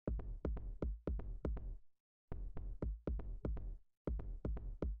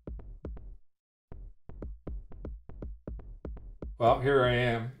Well, here I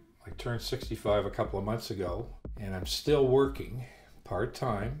am. I turned 65 a couple of months ago, and I'm still working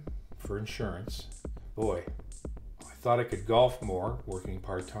part-time for insurance. Boy, I thought I could golf more working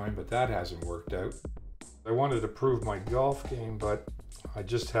part-time, but that hasn't worked out. I wanted to prove my golf game, but I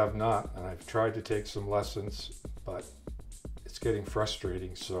just have not, and I've tried to take some lessons, but it's getting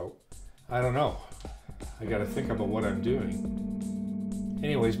frustrating, so I don't know. I gotta think about what I'm doing.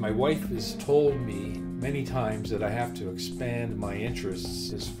 Anyways, my wife has told me many times that I have to expand my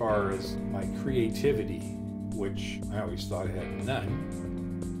interests as far as my creativity, which I always thought I had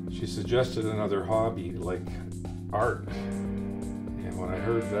none. She suggested another hobby like art. And when I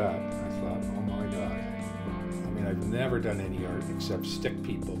heard that, I thought, oh my God. I mean, I've never done any art except stick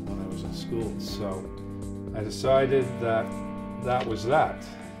people when I was in school. So I decided that that was that.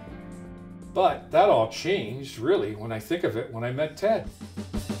 But that all changed, really, when I think of it, when I met Ted.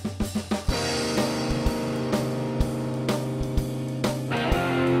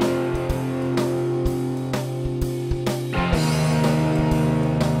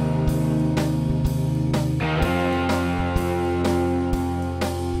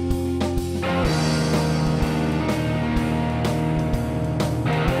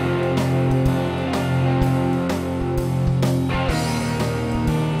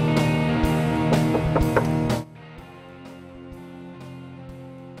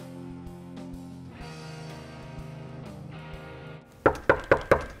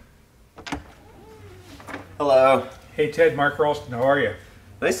 Hello. Hey Ted, Mark Ralston, how are you?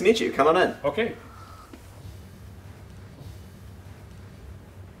 Nice to meet you. Come on in. Okay.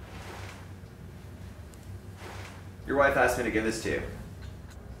 Your wife asked me to give this to you.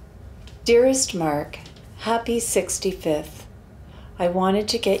 Dearest Mark, happy 65th. I wanted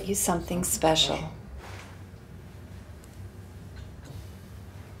to get you something special.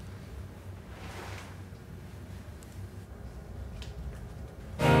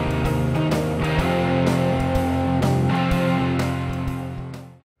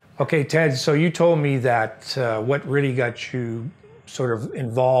 Okay, Ted, so you told me that what really got you sort of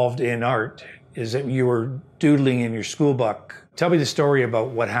involved in art is that you were doodling in your school book. Tell me the story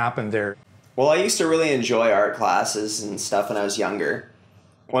about what happened there. Well, I used to really enjoy art classes and stuff when I was younger.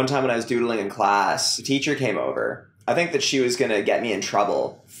 One time when I was doodling in class, a teacher came over. I think that she was going to get me in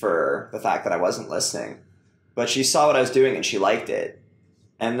trouble for the fact that I wasn't listening. But she saw what I was doing and she liked it.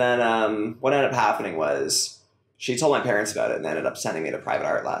 And then what ended up happening was she told my parents about it and ended up sending me to private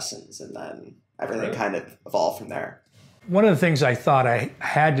art lessons, and then everything kind of evolved from there. One of the things I thought I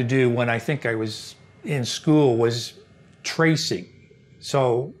had to do when I think I was in school was tracing.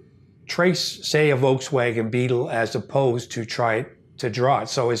 So trace, say, a Volkswagen Beetle as opposed to try to draw it.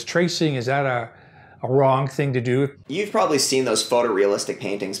 So is tracing, is that a wrong thing to do? You've probably seen those photorealistic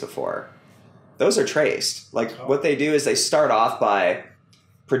paintings before. Those are traced. Like what they do is they start off by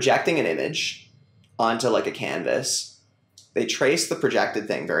projecting an image onto like a canvas. They trace the projected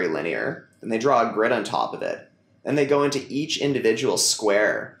thing very linear, and they draw a grid on top of it. And they go into each individual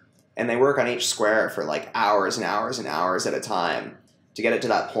square, and they work on each square for like hours and hours and hours at a time to get it to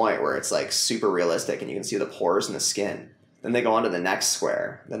that point where it's like super realistic and you can see the pores in the skin. Then they go on to the next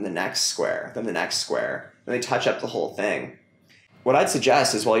square, then the next square, then the next square, and they touch up the whole thing. What I'd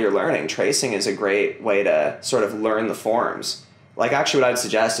suggest is while you're learning, tracing is a great way to sort of learn the forms. Like actually what I'd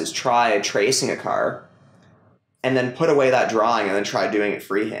suggest is try tracing a car and then put away that drawing and then try doing it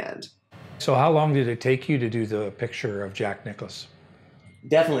freehand. So how long did it take you to do the picture of Jack Nicklaus?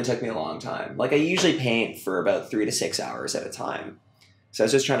 Definitely took me a long time. Like I usually paint for about 3 to 6 hours at a time. So I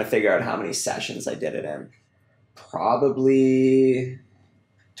was just trying to figure out how many sessions I did it in. Probably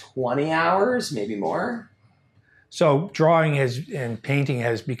 20 hours, maybe more. So drawing and painting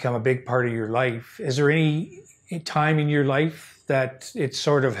has become a big part of your life. Is there any time in your life that it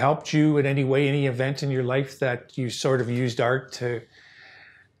sort of helped you in any way, any event in your life that you sort of used art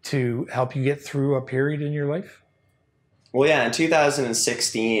to help you get through a period in your life? Well, yeah, in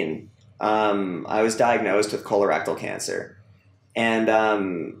 2016, I was diagnosed with colorectal cancer. And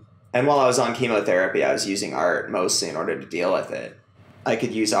while I was on chemotherapy, I was using art mostly in order to deal with it. I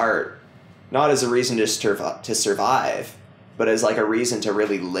could use art not as a reason just to survive, but as like a reason to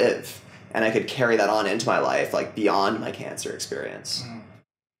really live. And I could carry that on into my life, like beyond my cancer experience.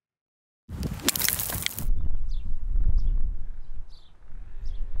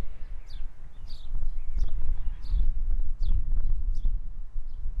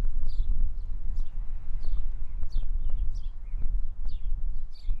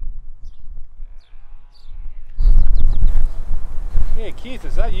 Hey Keith,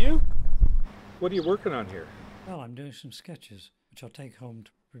 is that you? What are you working on here? Well, I'm doing some sketches, which I'll take home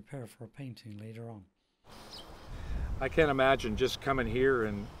to prepare for a painting later on. I can't imagine just coming here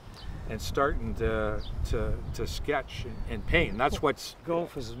and starting to sketch and paint. That's what's...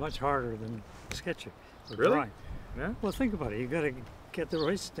 Golf is much harder than sketching. Really? Drawing. Yeah? Well, think about it. You got to get the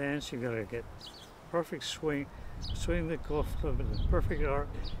right stance. You got to get perfect swing the golf club with the perfect arc,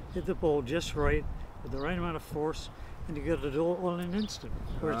 hit the ball just right with the right amount of force, and you got to do it all in an instant.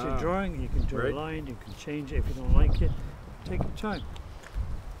 Whereas you're drawing, you can draw a line, you can change it if you don't like it. Take your time.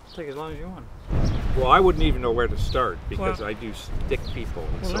 Take as long as you want. Well, I wouldn't even know where to start because I do stick people.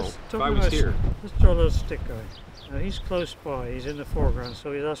 Well, so if I was here... Let's draw a little stick guy. Now he's close by, he's in the foreground,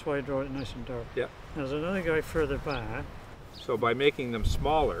 so that's why I draw it nice and dark. Yeah. There's another guy further back. So by making them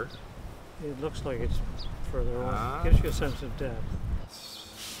smaller... It looks like it's further on. Gives you a sense of depth.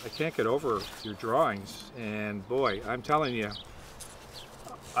 I can't get over your drawings, and boy, I'm telling you,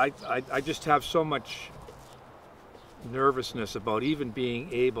 I just have so much nervousness about even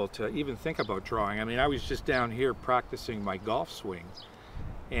being able to even think about drawing. I mean, I was just down here practicing my golf swing,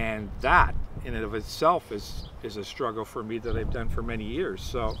 and that in and of itself is a struggle for me that I've done for many years.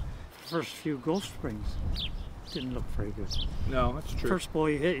 So first few golf swings didn't look very good. No, that's true. First ball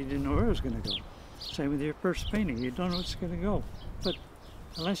you hit, you didn't know where it was going to go. Same with your first painting, you don't know what's going to go. But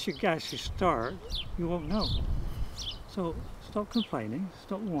unless you actually start, you won't know. So stop complaining,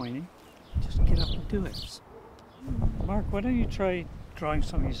 stop whining, just get up and do it. Mark, why don't you try drawing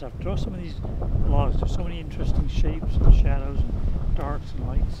some of these up? Draw some of these logs. There's so many interesting shapes and shadows and darks and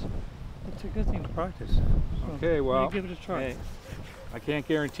lights. It's a good thing to practice. So okay, well, give it a try. Hey, I can't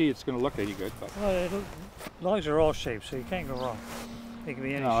guarantee it's going to look any good, but... Well, logs are all shapes, so you can't go wrong. They can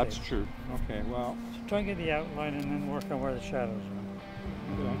be any shape. No, that's true. Okay, well... So try and get the outline and then work on where the shadows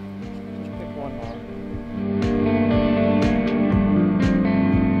are. Okay. Just pick one log.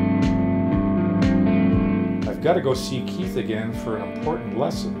 I've got to go see Keith again for an important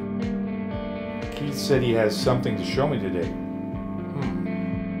lesson. Keith said he has something to show me today.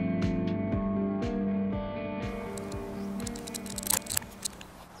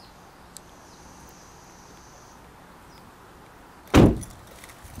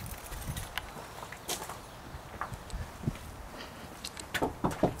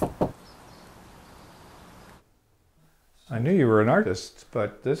 I knew you were an artist,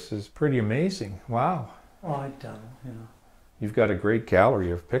 but this is pretty amazing. Wow. Oh, I dabble, you know. You've got a great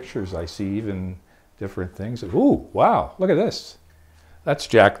gallery of pictures. I see even different things. Ooh, wow, look at this. That's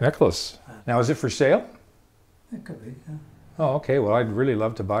Jack Nicklaus. Now, is it for sale? It could be, yeah. Oh, okay. Well, I'd really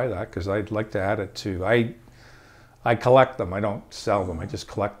love to buy that because I'd like to add it to... I collect them. I don't sell them. I just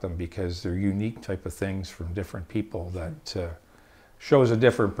collect them because they're unique type of things from different people that shows a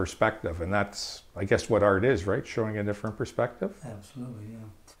different perspective. And that's, I guess, what art is, right? Showing a different perspective? Absolutely, yeah.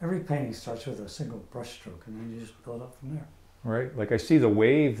 Every painting starts with a single brush stroke and then you just build up from there. Right. Like I see the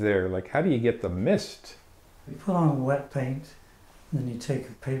wave there. Like, how do you get the mist? You put on wet paint, and then you take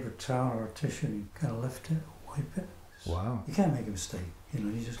a paper towel or a tissue and you kind of lift it, wipe it. Wow. You can't make a mistake. You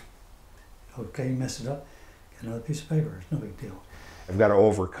know, you just, okay, you mess it up, get another piece of paper. It's no big deal. I've got to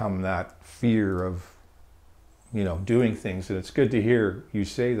overcome that fear of, you know, doing things. And it's good to hear you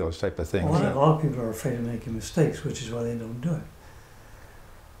say those type of things. Well, a lot of people are afraid of making mistakes, which is why they don't do it.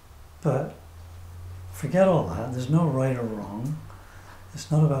 But forget all that. There's no right or wrong.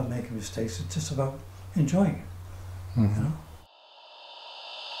 It's not about making mistakes. It's just about enjoying it. Mm-hmm. You know?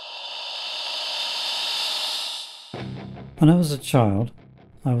 When I was a child,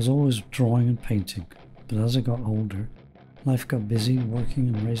 I was always drawing and painting. But as I got older, life got busy working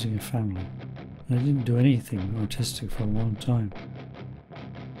and raising a family. And I didn't do anything artistic for a long time.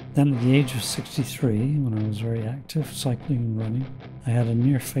 Then at the age of 63, when I was very active, cycling and running, I had a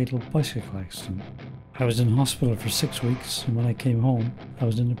near-fatal bicycle accident. I was in hospital for 6 weeks, and when I came home, I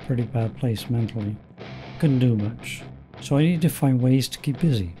was in a pretty bad place mentally. Couldn't do much, so I needed to find ways to keep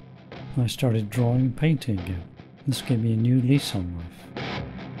busy. And I started drawing and painting again. This gave me a new lease on life.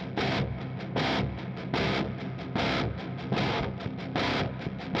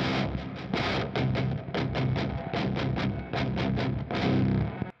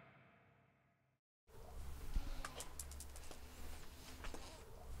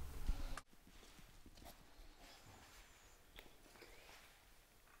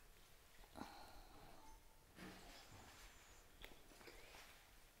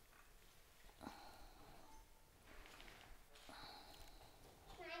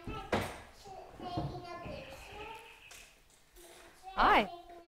 Hi.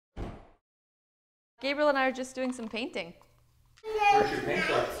 Gabriel and I are just doing some painting. Where's your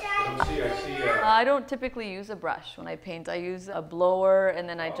paintbrush? I see I don't typically use a brush when I paint. I use a blower and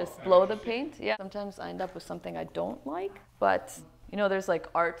then I just blow the paint. Yeah. Sometimes I end up with something I don't like, but You know, there's like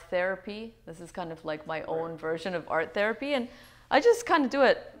art therapy. This is kind of like my own version of art therapy, and I just kind of do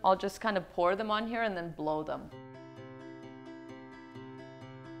it. I'll just kind of pour them on here and then blow them.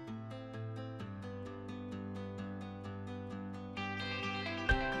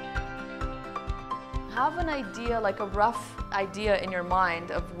 Have an idea, like a rough idea in your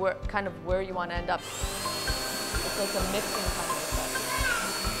mind of where, kind of where you want to end up. It's like a mixing kind of effect.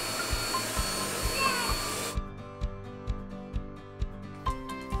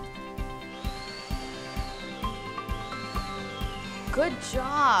 Good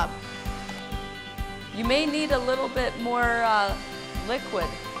job. You may need a little bit more liquid.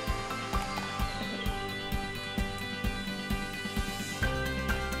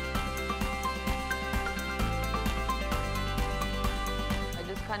 I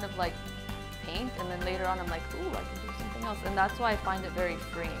just kind of like paint, and then later on I'm like, ooh, I can do something else. And that's why I find it very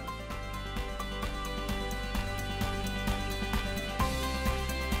freeing.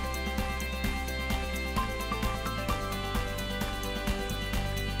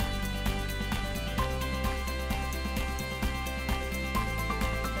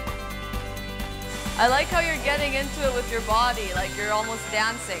 I like how you're getting into it with your body, like you're almost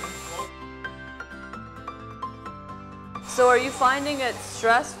dancing. So are you finding it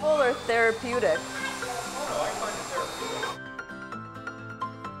stressful or therapeutic? Oh, no, I find it therapeutic.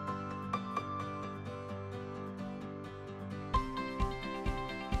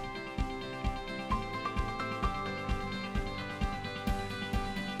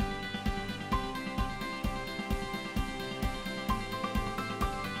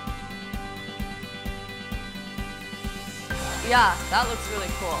 Yeah, that looks really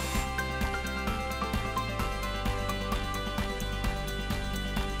cool.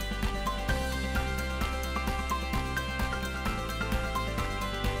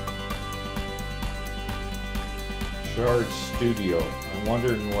 Shard Studio. I'm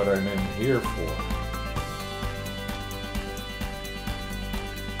wondering what I'm in here for.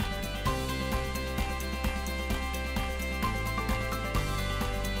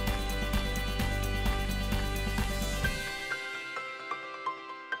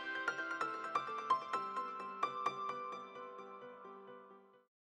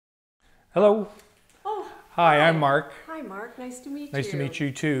 Hello. Oh. Hi, I'm Mark. Hi, Mark. Nice to meet you. Nice to meet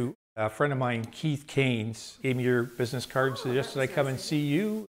you too. A friend of mine, Keith Keynes, gave me your business card and suggested I come and see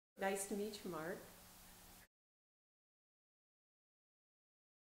you. Nice to meet you, Mark.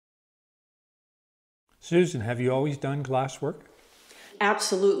 Susan, have you always done glass work?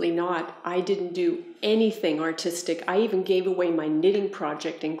 Absolutely not. I didn't do anything artistic. I even gave away my knitting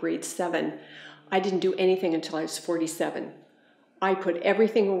project in grade 7. I didn't do anything until I was 47. I put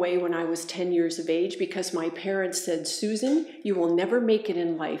everything away when I was 10 years of age because my parents said, Susan, you will never make it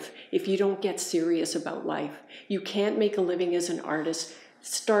in life if you don't get serious about life. You can't make a living as an artist.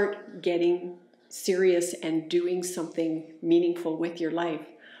 Start getting serious and doing something meaningful with your life.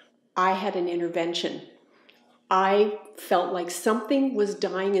 I had an intervention. I felt like something was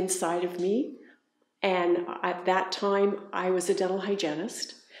dying inside of me. And at that time, I was a dental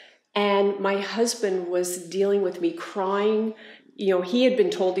hygienist. And my husband was dealing with me crying. You know, he had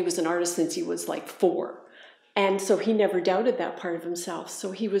been told he was an artist since he was like 4. And so he never doubted that part of himself.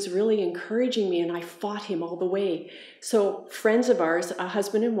 So he was really encouraging me, and I fought him all the way. So friends of ours, a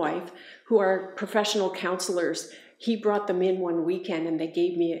husband and wife, who are professional counselors, he brought them in one weekend and they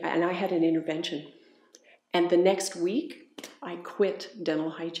gave me, and I had an intervention. And the next week, I quit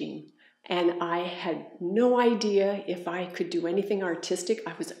dental hygiene. And I had no idea if I could do anything artistic.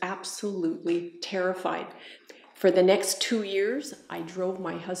 I was absolutely terrified. For the next 2 years, I drove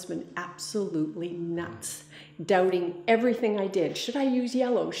my husband absolutely nuts, doubting everything I did. Should I use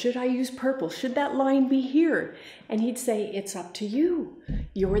yellow? Should I use purple? Should that line be here? And he'd say, it's up to you.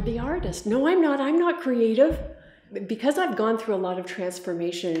 You're the artist. No, I'm not. I'm not creative. Because I've gone through a lot of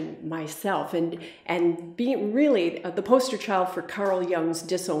transformation myself and being really the poster child for Carl Jung's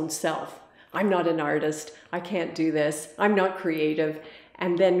disowned self. I'm not an artist. I can't do this. I'm not creative.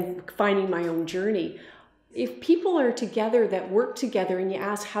 And then finding my own journey. If people are together that work together and you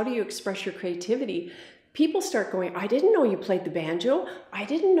ask, how do you express your creativity? People start going, I didn't know you played the banjo. I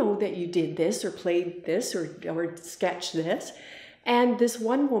didn't know that you did this or played this or sketched this. And this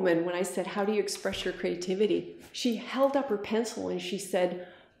one woman, when I said, how do you express your creativity? She held up her pencil and she said,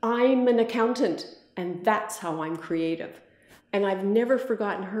 I'm an accountant and that's how I'm creative. And I've never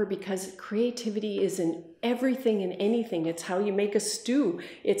forgotten her because creativity is in everything and anything. It's how you make a stew.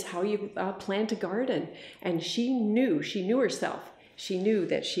 It's how you plant a garden. And she knew herself. She knew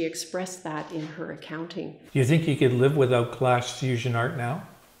that she expressed that in her accounting. Do you think you could live without glass fusion art now?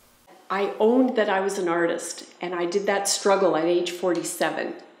 I owned that I was an artist, and I did that struggle at age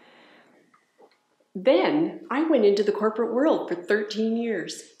 47. Then I went into the corporate world for 13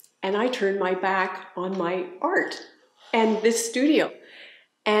 years, and I turned my back on my art and this studio.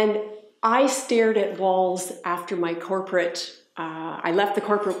 And I stared at walls after my corporate, I left the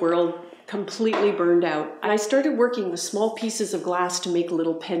corporate world completely burned out. And I started working with small pieces of glass to make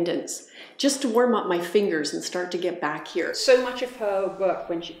little pendants, just to warm up my fingers and start to get back here. So much of her work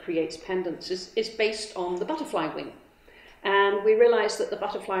when she creates pendants is based on the butterfly wing. And we realized that the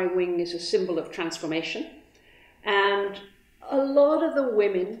butterfly wing is a symbol of transformation. And a lot of the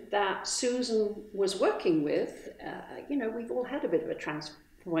women that Susan was working with, we've all had a bit of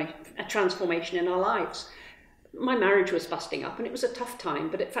a transformation in our lives. My marriage was busting up and it was a tough time,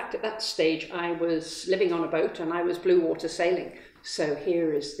 but in fact at that stage I was living on a boat and I was blue water sailing. So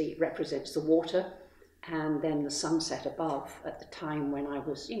here represents the water and then the sunset above at the time when I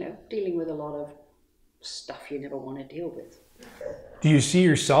was, dealing with a lot of stuff you never want to deal with. Do you see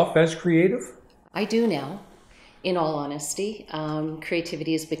yourself as creative? I do now, in all honesty.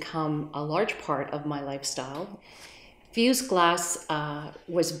 Creativity has become a large part of my lifestyle. Fused glass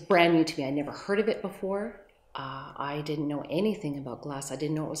was brand new to me. I never heard of it before. I didn't know anything about glass. I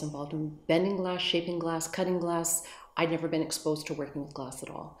didn't know it was involved in bending glass, shaping glass, cutting glass. I'd never been exposed to working with glass at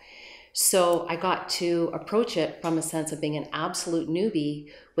all. So I got to approach it from a sense of being an absolute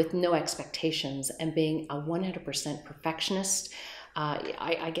newbie with no expectations and being a 100% perfectionist.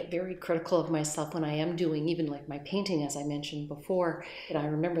 I get very critical of myself when I am doing even like my painting, as I mentioned before. And I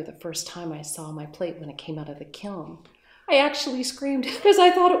remember the first time I saw my plate when it came out of the kiln. I actually screamed because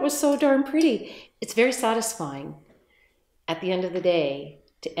I thought it was so darn pretty. It's very satisfying at the end of the day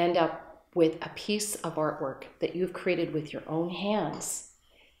to end up with a piece of artwork that you've created with your own hands.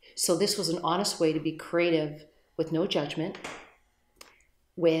 So this was an honest way to be creative with no judgment,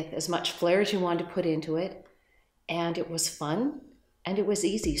 with as much flair as you wanted to put into it. And it was fun and it was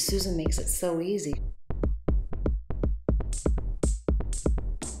easy. Susan makes it so easy.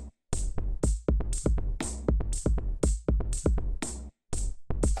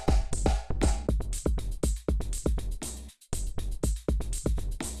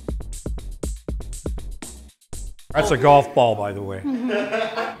 That's a golf ball, by the way.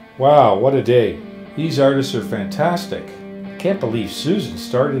 Wow, what a day. These artists are fantastic. I can't believe Susan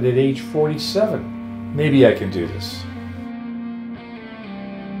started at age 47. Maybe I can do this.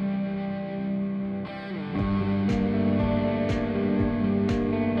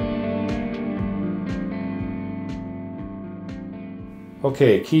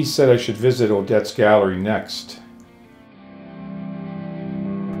 Okay, Keith said I should visit Odette's gallery next.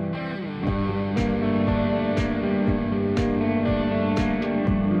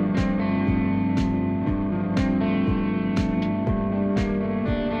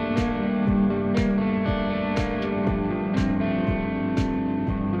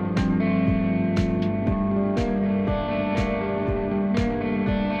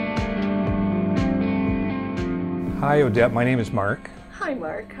 Hi Odette, my name is Mark. Hi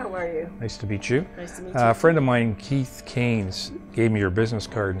Mark, how are you? Nice to meet you. Nice to meet you. A friend of mine, Keith Keynes, gave me your business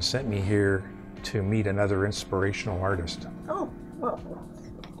card and sent me here to meet another inspirational artist. Oh, well,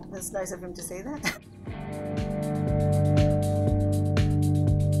 that's nice of him to say that.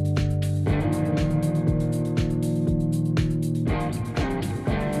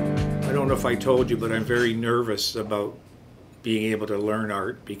 I don't know if I told you, but I'm very nervous about being able to learn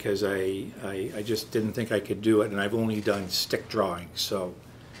art because I just didn't think I could do it, and I've only done stick drawing, so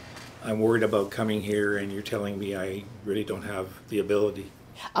I'm worried about coming here and you're telling me I really don't have the ability.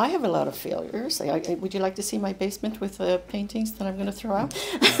 I have a lot of failures. Would you like to see my basement with paintings that I'm going to throw out?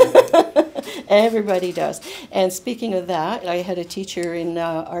 Everybody does. And speaking of that, I had a teacher in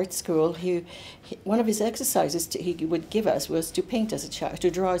art school who, one of his exercises he would give us was to paint as a child, to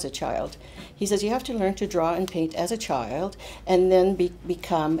draw as a child. He says you have to learn to draw and paint as a child and then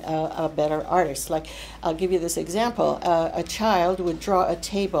become a better artist. Like, I'll give you this example. A child would draw a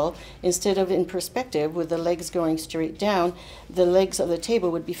table, instead of in perspective with the legs going straight down, the legs of the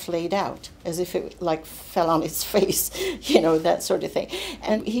table would be flayed out as if it like fell on its face, that sort of thing.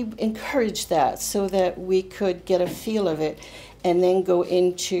 And he encouraged that so that we could get a feel of it and then go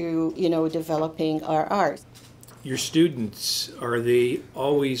into, developing our art. Your students, are they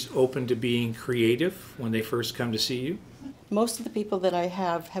always open to being creative when they first come to see you? Most of the people that I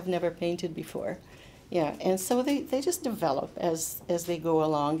have never painted before. Yeah, and so they just develop as they go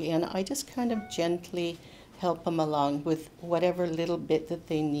along, and I just kind of gently help them along with whatever little bit that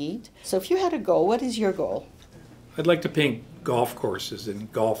they need. So if you had a goal, what is your goal? I'd like to paint golf courses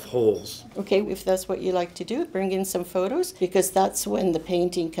and golf holes. Okay, if that's what you like to do, bring in some photos, because that's when the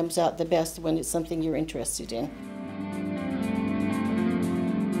painting comes out the best, when it's something you're interested in.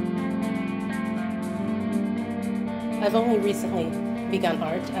 I've only recently begun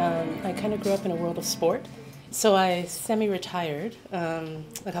art. I kind of grew up in a world of sport. So I semi-retired a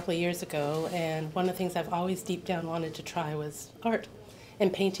couple of years ago, and one of the things I've always deep down wanted to try was art,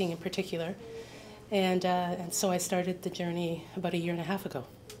 and painting in particular. And so I started the journey about 1.5 years ago.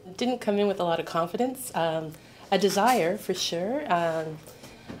 It didn't come in with a lot of confidence, a desire for sure.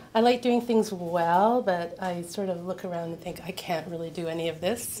 I like doing things well, but I sort of look around and think I can't really do any of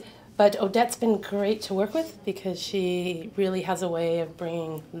this. But Odette's been great to work with because she really has a way of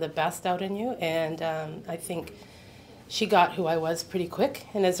bringing the best out in you, and I think she got who I was pretty quick,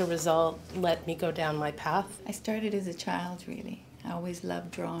 and as a result let me go down my path. I started as a child, really. I always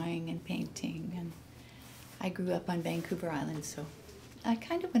loved drawing and painting, and I grew up on Vancouver Island, so I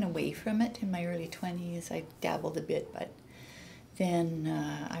kind of went away from it in my early 20s. I dabbled a bit, but then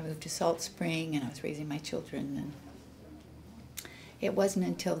I moved to Salt Spring, and I was raising my children, and it wasn't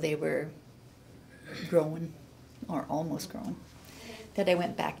until they were grown, or almost grown, that I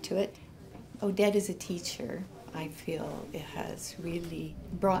went back to it. Odette is a teacher. I feel it has really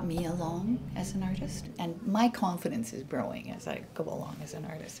brought me along as an artist, and my confidence is growing as I go along as an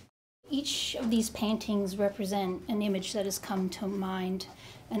artist. Each of these paintings represent an image that has come to mind,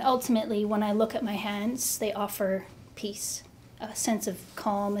 and ultimately when I look at my hands, they offer peace, a sense of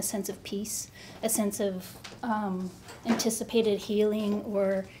calm, a sense of peace, a sense of anticipated healing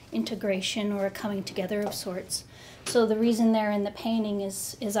or integration or a coming together of sorts. So the reason they're in the painting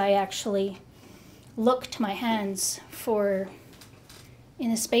is I actually look to my hands for, in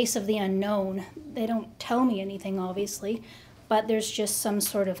the space of the unknown. They don't tell me anything, obviously, but there's just some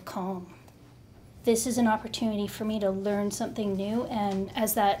sort of calm. This is an opportunity for me to learn something new, and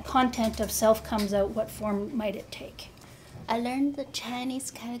as that content of self comes out, what form might it take? I learned the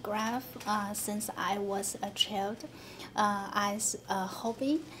Chinese calligraph since I was a child as a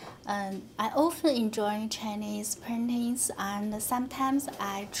hobby. I often enjoy Chinese paintings, and sometimes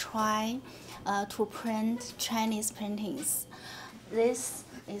I try to print Chinese paintings. This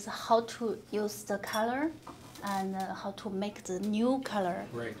is how to use the color and how to make the new color,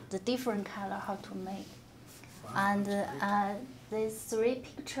 right. The different color, how to make. Wow. And these 3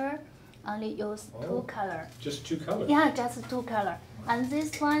 pictures only use 2 color. Just 2 colors? Yeah, just 2 color. And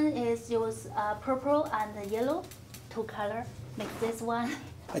this one is use purple and yellow, 2 color. Make this one.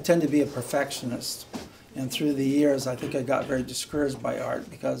 I tend to be a perfectionist, and through the years I think I got very discouraged by art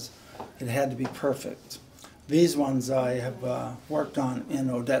because it had to be perfect. These ones I have worked on in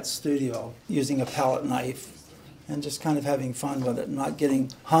Odette's studio using a palette knife and just kind of having fun with it, not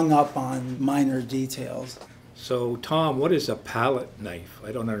getting hung up on minor details. So, Tom, what is a palette knife?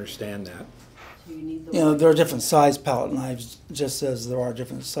 I don't understand that. You know, there are different size palette knives, just as there are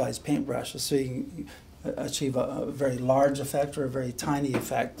different size paintbrushes. So you can achieve a very large effect or a very tiny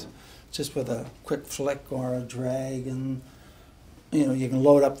effect just with a quick flick or a drag. And, you know, you can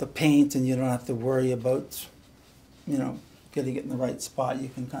load up the paint and you don't have to worry about, you know, getting it in the right spot. You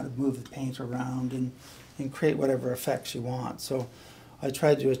can kind of move the paint around and create whatever effects you want. So I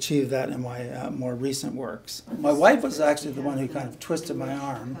tried to achieve that in my more recent works. My wife was actually the one who kind of twisted my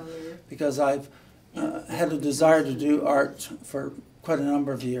arm because I've had a desire to do art for quite a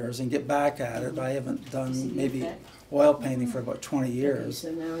number of years and get back at it. I haven't done maybe oil painting for about 20 years.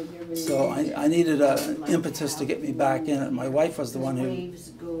 So I needed an impetus to get me back in it. My wife was the one who,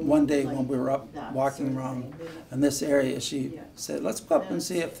 one day when we were up walking around in this area, she said, let's go up and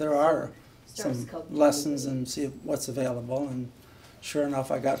see if there are some lessons and see what's available. And sure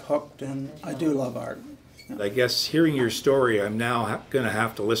enough, I got hooked, and I do love art. I guess hearing your story, I'm now going to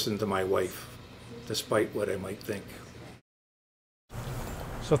have to listen to my wife, despite what I might think.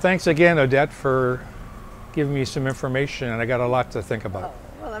 So thanks again, Odette, for giving me some information, and I got a lot to think about. Oh,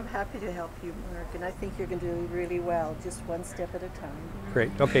 well, I'm happy to help you, Mark, and I think you're going to do really well, just one step at a time.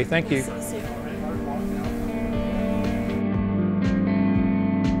 Great. Okay, thank you. See you soon.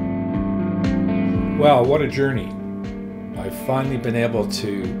 Well, what a journey. I've finally been able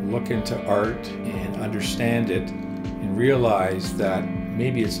to look into art and understand it and realize that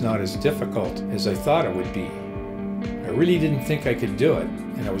maybe it's not as difficult as I thought it would be. I really didn't think I could do it,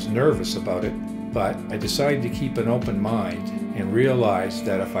 and I was nervous about it, but I decided to keep an open mind and realize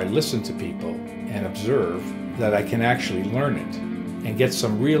that if I listen to people and observe, that I can actually learn it and get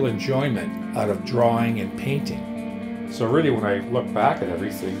some real enjoyment out of drawing and painting. So really, when I look back at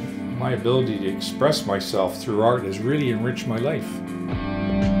everything, my ability to express myself through art has really enriched my life.